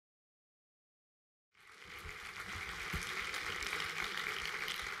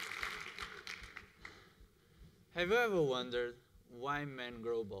Have you ever wondered why men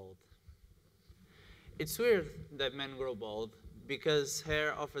grow bald? It's weird that men grow bald because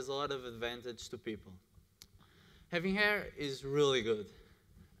hair offers a lot of advantage to people. Having hair is really good.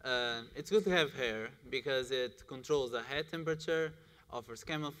 It's good to have hair because it controls the head temperature, offers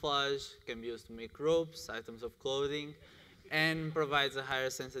camouflage, can be used to make ropes, items of clothing, and provides a higher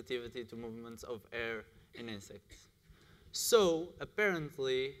sensitivity to movements of air and insects. So,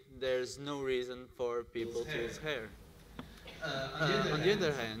 apparently, there's no reason for people to lose hair. On the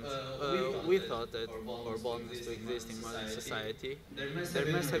other hand, we thought that for baldness to exist in modern society, there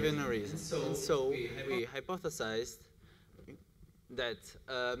must have been a reason. And so we hypothesized that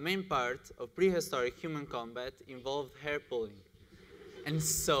a main part of prehistoric human combat involved hair pulling. And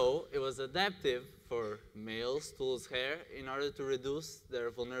so it was adaptive for males to lose hair in order to reduce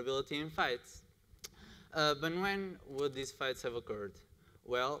their vulnerability in fights. But when would these fights have occurred?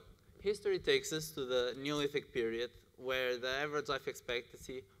 Well, history takes us to the Neolithic period, where the average life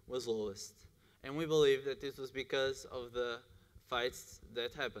expectancy was lowest. And we believe that this was because of the fights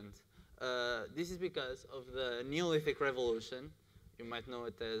that happened. This is because of the Neolithic revolution, you might know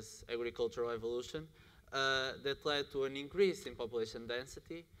it as agricultural evolution, that led to an increase in population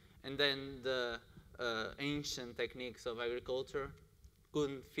density, and then the ancient techniques of agriculture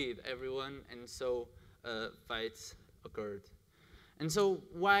couldn't feed everyone, and so fights occurred. And so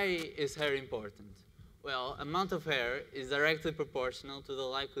why is hair important? Well, amount of hair is directly proportional to the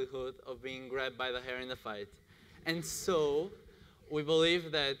likelihood of being grabbed by the hair in the fight. And so we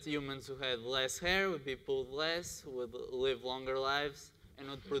believe that humans who had less hair would be pulled less, would live longer lives, and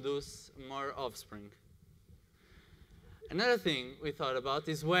would produce more offspring. Another thing we thought about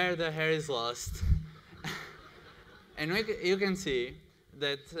is where the hair is lost. And you can see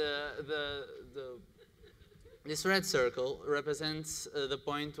that this red circle represents the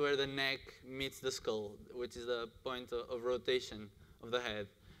point where the neck meets the skull, which is the point of rotation of the head.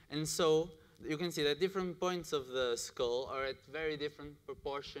 And so you can see that different points of the skull are at very different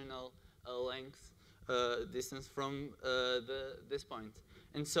proportional length, distance from this point.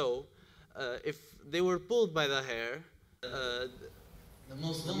 And so if they were pulled by the hair, the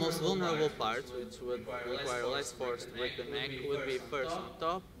most vulnerable part, which would require less force to break the neck, would be first on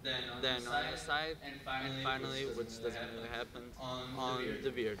top, then on the side, and finally, which doesn't really happen, on the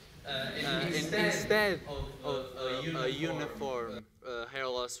beard. And instead of a uniform hair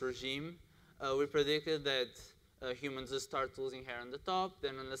loss regime, we predicted that humans would start losing hair on the top,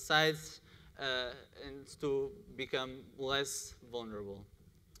 then on the sides, and to become less vulnerable.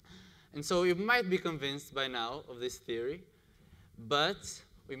 And so you might be convinced by now of this theory, but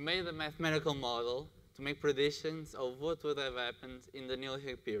we made a mathematical model to make predictions of what would have happened in the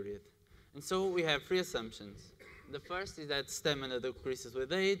Neolithic period. And so we have three assumptions. The first is that stamina decreases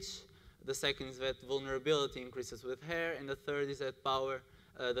with age, the second is that vulnerability increases with hair, and the third is that power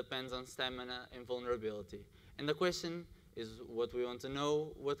depends on stamina and vulnerability. And the question is what we want to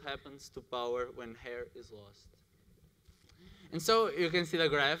know: what happens to power when hair is lost? And so you can see the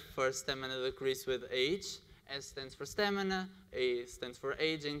graph for stamina decrease with age. S stands for stamina, A stands for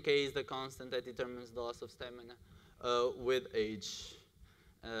age, and K is the constant that determines the loss of stamina with age.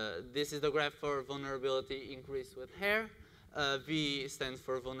 This is the graph for vulnerability increase with hair. V stands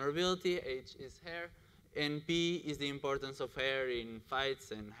for vulnerability, H is hair, and P is the importance of hair in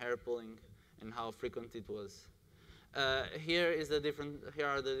fights and hair pulling and how frequent it was. Here are the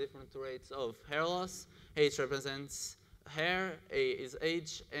different rates of hair loss. H represents hair, A is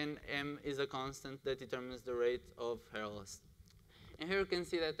age, and M is a constant that determines the rate of hair loss. And here you can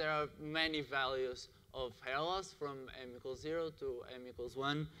see that there are many values of hair loss from M equals 0 to M equals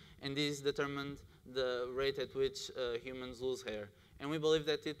 1, and these determined the rate at which humans lose hair. And we believe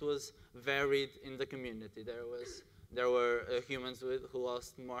that it was varied in the community. There were humans who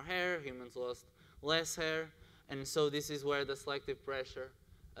lost more hair, humans who lost less hair, and so this is where the selective pressure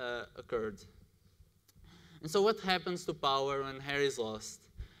occurred. And so what happens to power when hair is lost?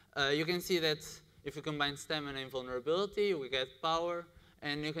 You can see that if you combine stamina and vulnerability, we get power.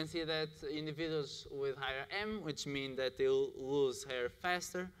 And you can see that individuals with higher M, which mean that they'll lose hair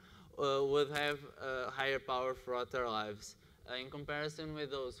faster, would have higher power throughout their lives, in comparison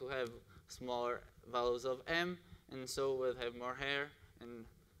with those who have smaller values of M, and so would have more hair and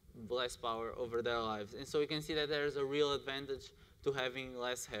less power over their lives. And so you can see that there is a real advantage to having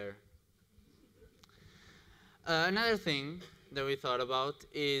less hair. Another thing that we thought about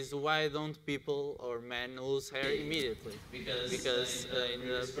is why don't people or men lose hair immediately? Because in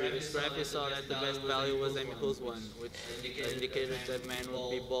the previous graph you saw that the best value was m equals 1, which indicated that men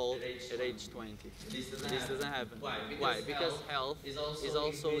would be bald at age 20. This doesn't happen. Why? Because health is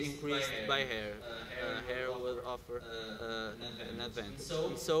also increased by hair. Hair will offer an advantage.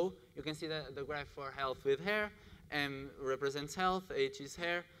 And so you can see that the graph for health with hair, M represents health, H is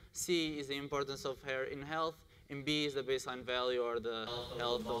hair, C is the importance of hair in health, and B is the baseline value or the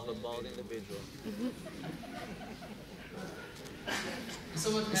health of a bald individual.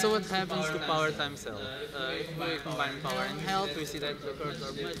 So what happens to power times health? If we combine power and health, we see that the curves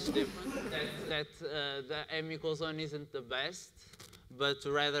are much different, that the M equals 1 isn't the best, but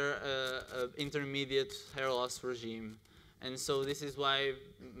rather an intermediate hair loss regime. And so this is why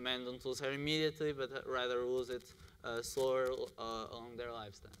men don't lose hair immediately, but rather lose it slower along their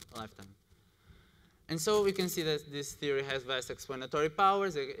lifetime. And so we can see that this theory has vast explanatory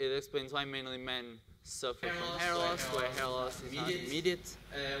powers. It explains why mainly men suffer from hair loss, where hair loss is not immediate,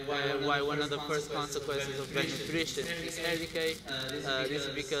 why one of the first consequences of bad nutrition is hair decay. This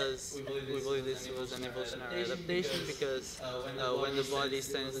is because we believe this was an evolutionary adaptation, because when the body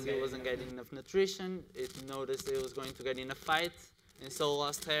sensed it wasn't getting enough nutrition, it noticed it was going to get in a fight, and so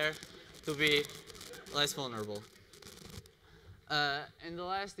lost hair to be less vulnerable. And the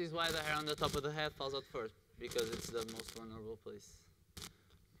last is why the hair on the top of the head falls out first, because it's the most vulnerable place.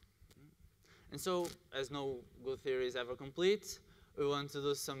 And so, as no good theory is ever complete, we want to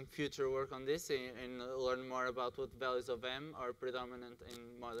do some future work on this and learn more about what values of M are predominant in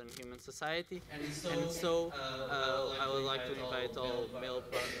modern human society. And so I would like to invite all male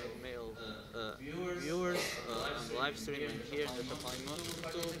viewers on the live stream and here in the Tapalimo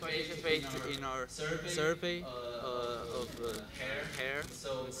to participate in our survey of hair.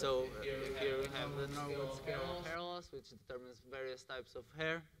 So here we have the Norwood scale of hair loss, which determines various types of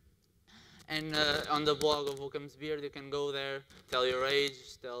hair. And on the blog of Occam's Beard, you can go there, tell your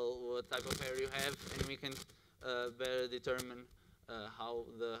age, tell what type of hair you have, and we can better determine how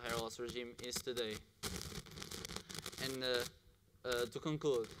the hair loss regime is today. And to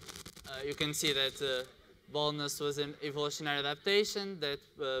conclude, you can see that baldness was an evolutionary adaptation, that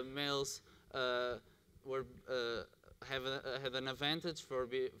males had an advantage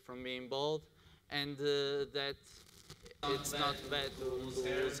from being bald, and that it's not bad to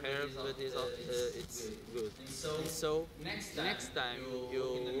lose hair, but it's good. And so next time you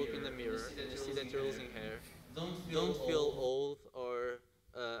look in the mirror and you see that you're losing hair, don't feel old or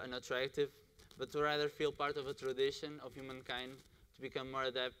unattractive, but to rather feel part of a tradition of humankind to become more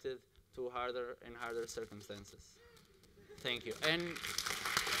adapted to harder and harder circumstances. Thank you.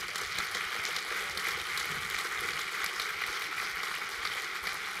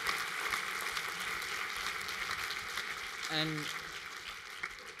 And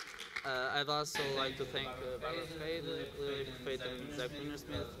I'd also like to thank Barbara Fate and Zach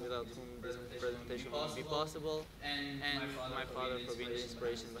Smith, without whom this presentation wouldn't be possible, and my father for being the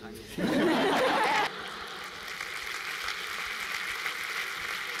inspiration behind it.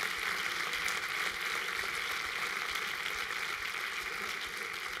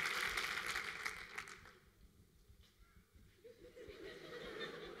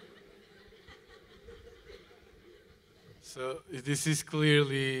 So this is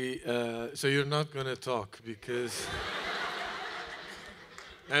clearly, so you're not going to talk because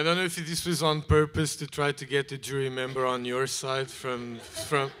I don't know if this was on purpose to try to get a jury member on your side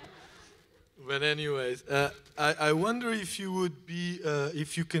but anyways, I wonder if you would be,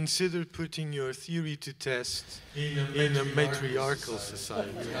 if you consider putting your theory to test in a matriarchal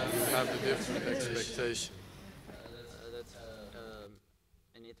society. You have a different expectation.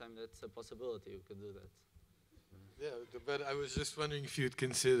 Anytime that's a possibility, you could do that. Yeah, but I was just wondering if you'd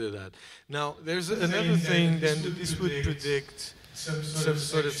consider that. Now, there's another thing then, that this would predict some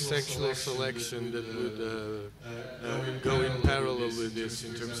sort of sexual selection that would go in parallel with this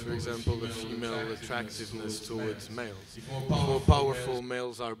in terms, for example, of female attractiveness towards males. If more powerful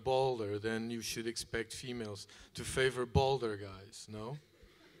males are balder, then you should expect females to favor balder guys, no?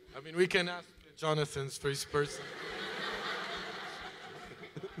 I mean, we can ask Jonathan's first person.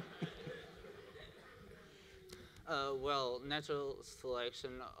 Well, natural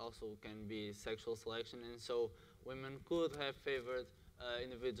selection also can be sexual selection, and so women could have favored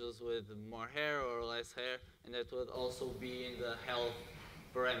individuals with more hair or less hair, and that would also be in the health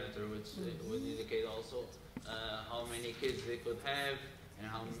parameter, which would indicate also how many kids they could have and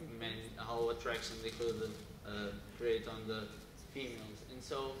how attraction they could create on the females. And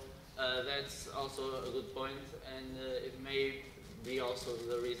so that's also a good point, and it may be also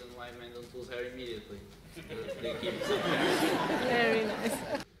the reason why men don't lose hair immediately. They keep Very nice.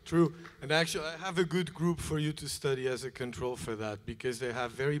 True. And actually, I have a good group for you to study as a control for that, because they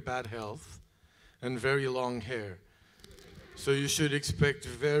have very bad health and very long hair. So you should expect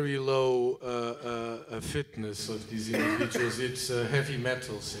very low fitness of these individuals. It's heavy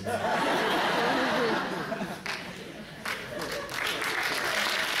metals. You know.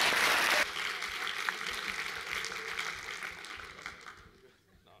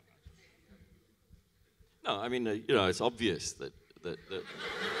 No, I mean, you know, it's obvious that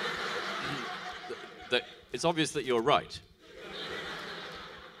that it's obvious that you're right.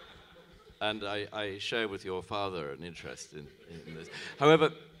 And I share with your father an interest in this.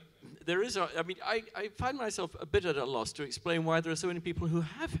 However, there is, I mean, I find myself a bit at a loss to explain why there are so many people who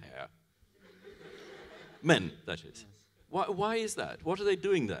have hair. Men, that is. Yes. Why is that? What are they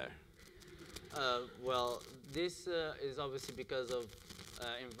doing there? Well, this is obviously because of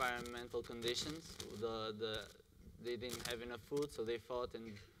environmental conditions. They didn't have enough food, so they fought,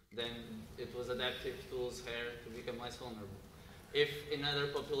 and then it was adaptive to lose hair to become less vulnerable. If in other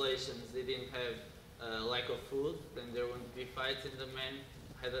populations they didn't have lack of food, then there wouldn't be fights, and the men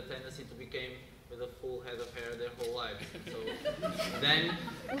had a tendency to become with a full head of hair their whole life. So then,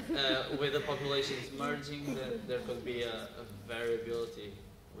 with the populations merging, there could be a variability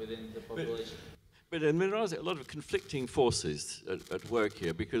within the population. But there are a lot of conflicting forces at work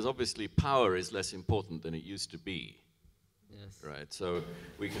here, because obviously power is less important than it used to be. Yes. Right, so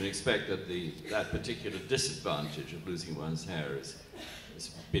we can expect that that particular disadvantage of losing one's hair has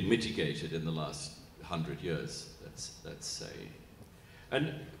been mitigated in the last 100 years, let's say.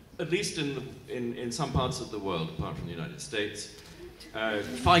 And at least in some parts of the world, apart from the United States,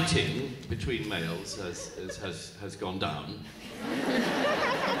 fighting between males has gone down.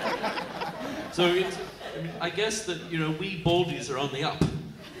 So I guess that, you know, we baldies are on the up,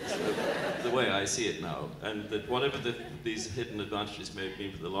 the way I see it now, and that whatever these hidden advantages may have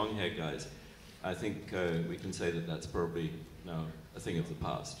been for the long hair guys, I think we can say that that's probably now a thing of the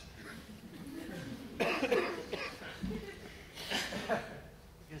past.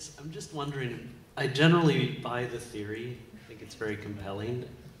 Yes, I'm just wondering, I generally buy the theory, I think it's very compelling,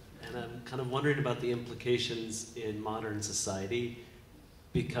 and I'm kind of wondering about the implications in modern society,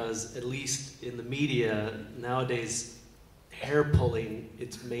 because at least in the media nowadays, hair pulling,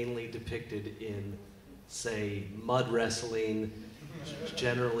 it's mainly depicted in, say, mud wrestling,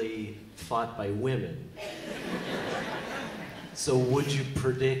 generally fought by women. So would you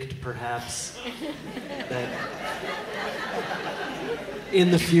predict perhaps that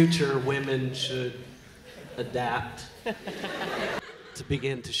in the future women should adapt to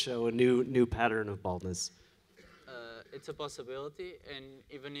begin to show a new pattern of baldness? It's a possibility, and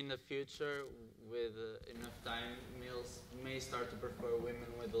even in the future, with enough time, males may start to prefer women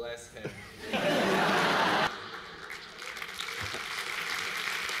with less hair.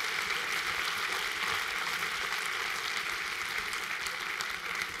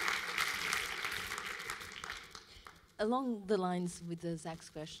 Along the lines with Zach's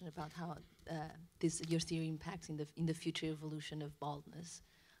question about how your theory impacts in the future evolution of baldness,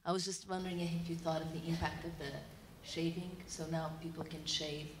 I was just wondering if you thought of the impact of the shaving. So now people can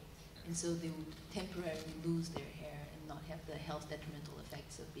shave, and so they would temporarily lose their hair and not have the health detrimental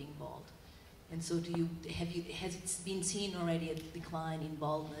effects of being bald. And so has it been seen already a decline in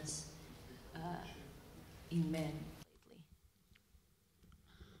baldness in men lately?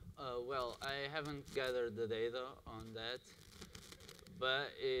 Well, I haven't gathered the data on that,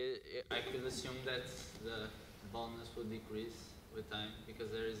 but I could assume that the baldness would decrease with time because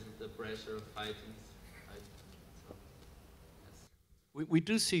there isn't the pressure of fighting. So, yes. We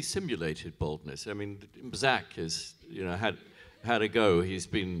do see simulated baldness. I mean, Zach has, you know, had a go. He's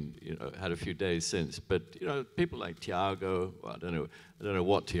been, you know, had a few days since. But, you know, people like Tiago, well, I don't know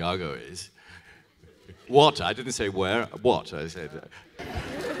what Tiago is. What? I didn't say where. What? I said.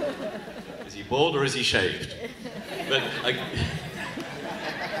 Is he bald or is he shaved? But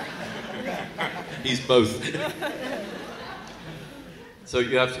he's both. So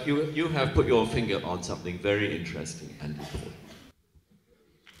you have put your finger on something very interesting and important.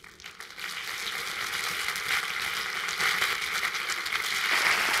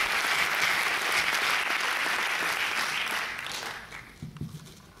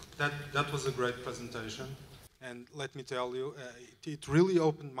 That was a great presentation, and let me tell you, it really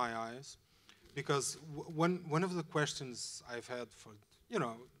opened my eyes, because one of the questions I've had for, you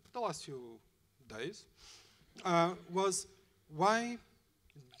know, the last few days was why,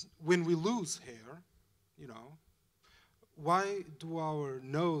 when we lose hair, you know, why do our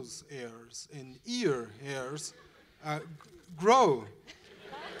nose hairs and ear hairs grow.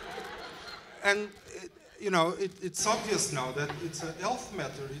 And it's obvious now that it's a health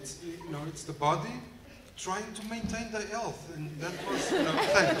matter. It's the body trying to maintain the health, and that was,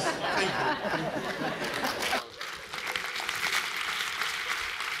 thanks. Thank you.